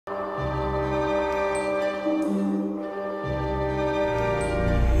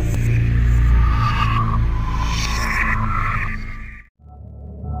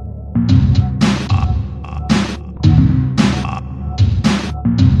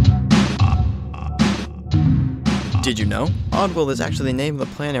Did you know? Oddworld is actually the name of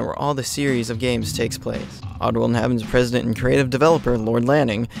the planet where all the series of games takes place. Oddworld Inhabitant's president and creative developer, Lord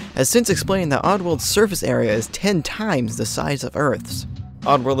Lanning, has since explained that Oddworld's surface area is 10 times the size of Earth's.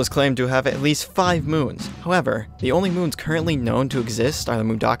 Oddworld is claimed to have at least 5 moons. However, the only moons currently known to exist are the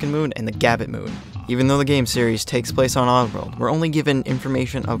Mudokon moon and the Gabbit moon. Even though the game series takes place on Oddworld, we're only given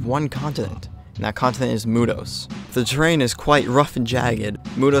information of one continent, and that continent is Mudos. The terrain is quite rough and jagged.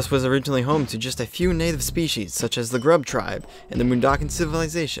 Mudos was originally home to just a few native species, such as the Grub tribe and the Mudokon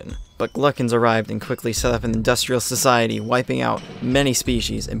civilization. But Glukkons arrived and quickly set up an industrial society, wiping out many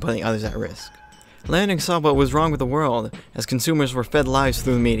species and putting others at risk. Lanning saw what was wrong with the world, as consumers were fed lies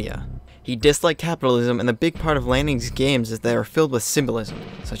through the media. He disliked capitalism, and a big part of Lanning's games is they are filled with symbolism,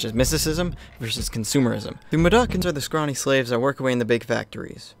 such as mysticism versus consumerism. The Mudokons are the scrawny slaves that work away in the big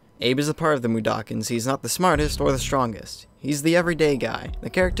factories. Abe is a part of the Mudokons. He's not the smartest or the strongest. He's the everyday guy, the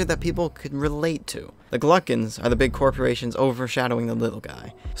character that people could relate to. The Glukkons are the big corporations overshadowing the little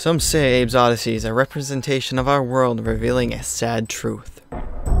guy. Some say Abe's Odyssey is a representation of our world, revealing a sad truth.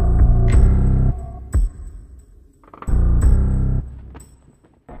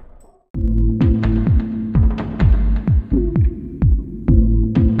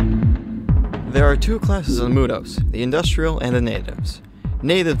 There are 2 classes of Mudos, the industrial and the natives.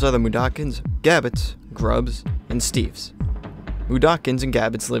 Natives are the Mudokons, Gabbits, Grubs, and Steves. Mudokons and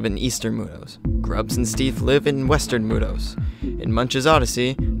Gabbits live in eastern Mudos. Grubs and Steves live in western Mudos. In Munch's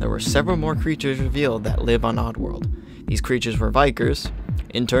Odyssey, there were several more creatures revealed that live on Oddworld. These creatures were Vikers,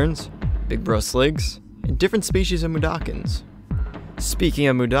 interns, Big Bro Sligs, and different species of Mudokons. Speaking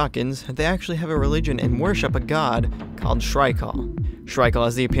of Mudokons, they actually have a religion and worship a god called Shrikal. Shrikal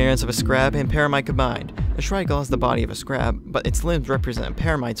has the appearance of a Scrab and Paramite combined. The Shrikal has the body of a Scrab, but its limbs represent a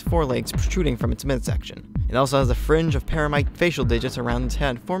Paramite's forelegs protruding from its midsection. It also has a fringe of Paramite facial digits around its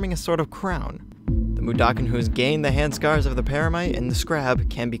head, forming a sort of crown. The Mudokon who has gained the hand scars of the Paramite and the Scrab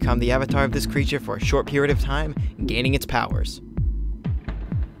can become the avatar of this creature for a short period of time, gaining its powers.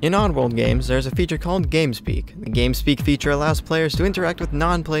 In Oddworld games, there's a feature called GameSpeak. The GameSpeak feature allows players to interact with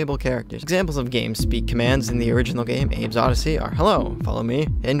non-playable characters. Examples of GameSpeak commands in the original game, Abe's Odyssey, are hello, follow me,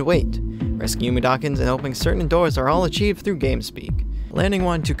 and wait. Rescuing Mudokons and opening certain doors are all achieved through GameSpeak. Lanning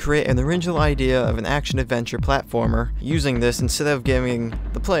wanted to create an original idea of an action-adventure platformer, using this instead of giving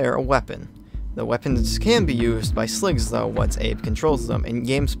the player a weapon. The weapons can be used by Sligs though once Abe controls them, and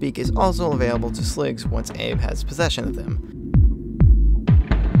GameSpeak is also available to Sligs once Abe has possession of them.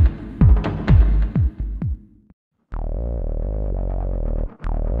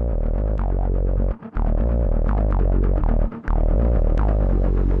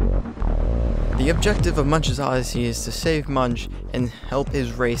 The objective of Munch's Odyssey is to save Munch and help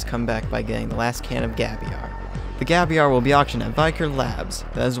his race come back by getting the last can of Gabiar. The Gabiar will be auctioned at Viker Labs,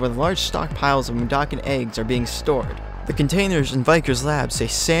 that is where large stockpiles of Mudokon eggs are being stored. The containers in Viker's Labs say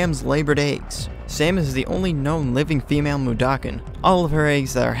Sam's labored eggs. Sam is the only known living female Mudokon. All of her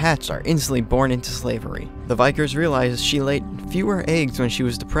eggs that are hatched are instantly born into slavery. The Vikers realized she laid fewer eggs when she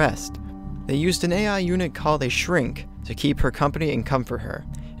was depressed. They used an AI unit called a Shrink to keep her company and comfort her.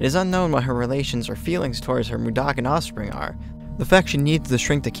 It is unknown what her relations or feelings towards her Mudokon offspring are. The fact she needs the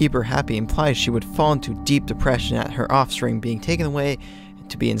Shrink to keep her happy implies she would fall into deep depression at her offspring being taken away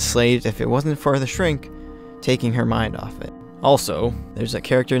to be enslaved if it wasn't for the Shrink taking her mind off it. Also, there's a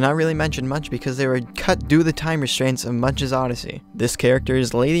character not really mentioned much because they were cut due to the time restraints of Munch's Odyssey. This character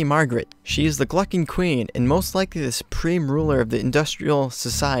is Lady Margaret. She is the Glukkon Queen and most likely the supreme ruler of the industrial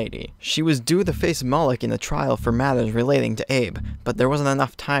society. She was due to face Moloch in a trial for matters relating to Abe, but there wasn't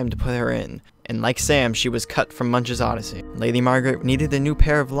enough time to put her in. And like Sam, she was cut from Munch's Odyssey. Lady Margaret needed a new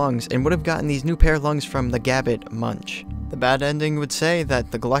pair of lungs and would have gotten these new pair of lungs from the Gabbit Munch. The bad ending would say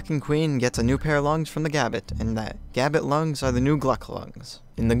that the Glukkon Queen gets a new pair of lungs from the Gabbit, and that Gabbit lungs are the new Gluck lungs.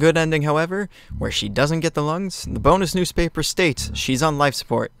 In the good ending, however, where she doesn't get the lungs, the bonus newspaper states she's on life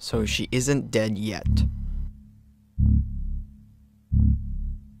support, so she isn't dead yet.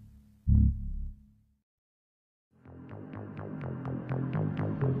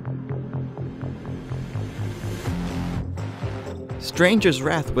 Stranger's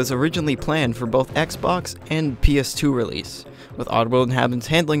Wrath was originally planned for both Xbox and PS2 release, with Oddworld Inhabitants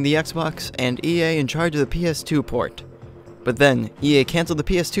handling the Xbox and EA in charge of the PS2 port. But then, EA cancelled the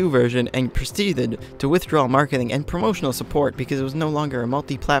PS2 version and proceeded to withdraw marketing and promotional support because it was no longer a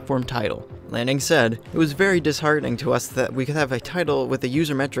multi-platform title. Lanning said, "It was very disheartening to us that we could have a title with a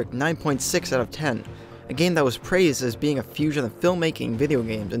user metric 9.6 out of 10. A game that was praised as being a fusion of filmmaking and video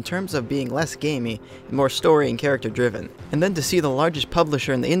games in terms of being less gamey and more story and character driven. And then to see the largest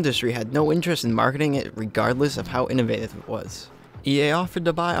publisher in the industry had no interest in marketing it regardless of how innovative it was." EA offered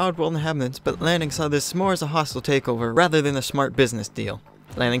to buy Oddworld inhabitants, but Lanning saw this more as a hostile takeover rather than a smart business deal.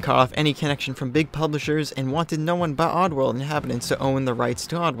 Lanning cut off any connection from big publishers and wanted no one but Oddworld inhabitants to own the rights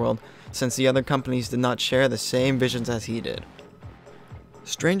to Oddworld, since the other companies did not share the same visions as he did.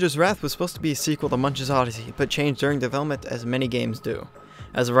 Stranger's Wrath was supposed to be a sequel to Munch's Odyssey, but changed during development as many games do.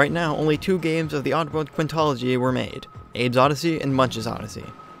 As of right now, only 2 games of the Oddworld quintology were made, Abe's Odyssey and Munch's Odyssey.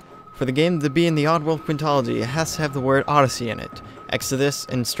 For the game to be in the Oddworld quintology, it has to have the word Odyssey in it. Exodus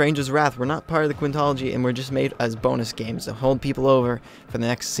and Stranger's Wrath were not part of the quintology and were just made as bonus games to hold people over for the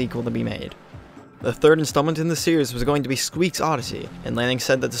next sequel to be made. The 3rd installment in the series was going to be Squeak's Odyssey, and Lanning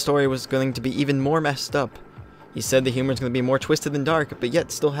said that the story was going to be even more messed up. He said the humor is going to be more twisted and dark, but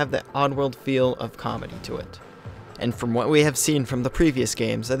yet still have that Oddworld feel of comedy to it. And from what we have seen from the previous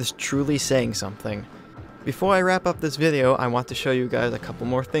games, that is truly saying something. Before I wrap up this video, I want to show you guys a couple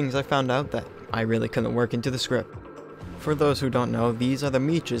more things I found out that I really couldn't work into the script. For those who don't know, these are the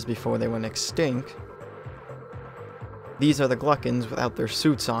Meeches before they went extinct. These are the Gluckins without their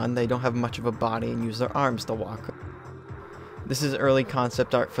suits on. They don't have much of a body and use their arms to walk. This is early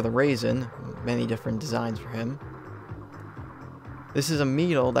concept art for the Raisin, many different designs for him. This is a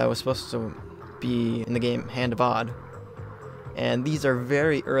Meadle that was supposed to be in the game Hand of Odd. And these are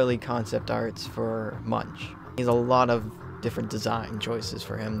very early concept arts for Munch. He has a lot of different design choices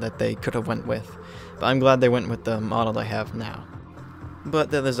for him that they could have went with, but I'm glad they went with the model I have now.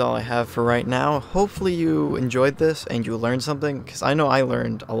 But that is all I have for right now. Hopefully you enjoyed this and you learned something, because I know I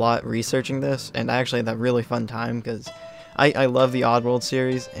learned a lot researching this, and I actually had a really fun time, because I love the Oddworld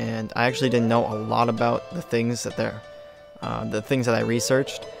series, and I actually didn't know a lot about the things that I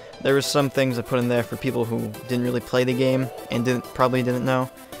researched. There were some things I put in there for people who didn't really play the game and probably didn't know,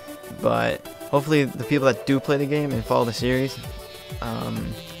 but hopefully the people that do play the game and follow the series,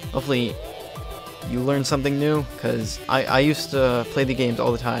 hopefully you learn something new, because I used to play the games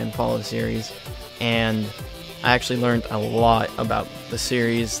all the time, follow the series, and I actually learned a lot about the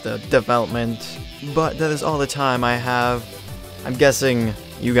series, the development, but that is all the time I have. I'm guessing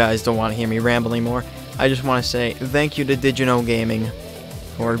you guys don't want to hear me ramble anymore. I just want to say thank you to OCDGaming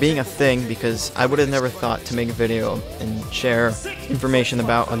for being a thing, because I would have never thought to make a video and share information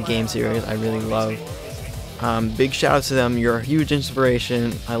about a game series I really love. Big shout out to them, you're a huge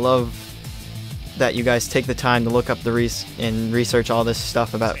inspiration. I love that you guys take the time to look up and research all this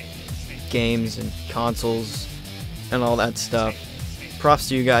stuff about games and consoles and all that stuff. Props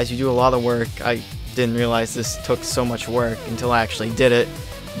to you guys, you do a lot of work. I didn't realize this took so much work until I actually did it,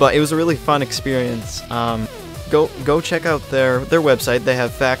 but it was a really fun experience. Go check out their website. They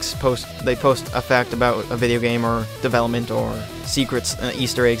have facts they post a fact about a video game or development or secrets,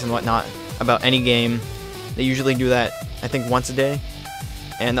 Easter eggs and whatnot about any game. They usually do that, I think, once a day.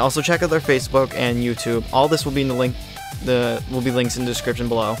 And also check out their Facebook and YouTube. All this will be in the link. Will be links in the description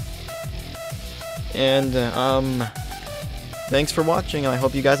below. And thanks for watching. I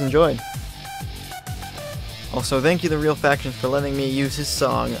hope you guys enjoyed. Also, thank you to Real Factions for letting me use his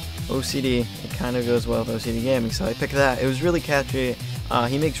song OCD. It kind of goes well with OCDGaming, so I picked that. It was really catchy.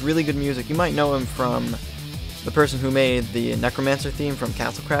 He makes really good music. You might know him from the person who made the Necromancer theme from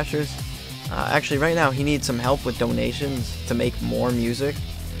Castle Crashers. Actually, right now he needs some help with donations to make more music.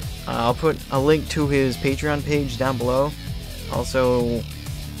 I'll put a link to his Patreon page down below. Also,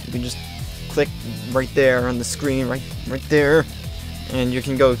 you can just click right there on the screen, right there, and you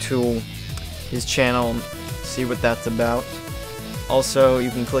can go to his channel and see what that's about. Also, you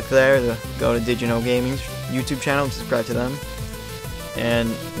can click there to go to OCDGaming's YouTube channel and subscribe to them. And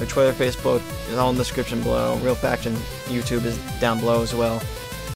their Twitter, Facebook is all in the description below. Real Faction YouTube is down below as well.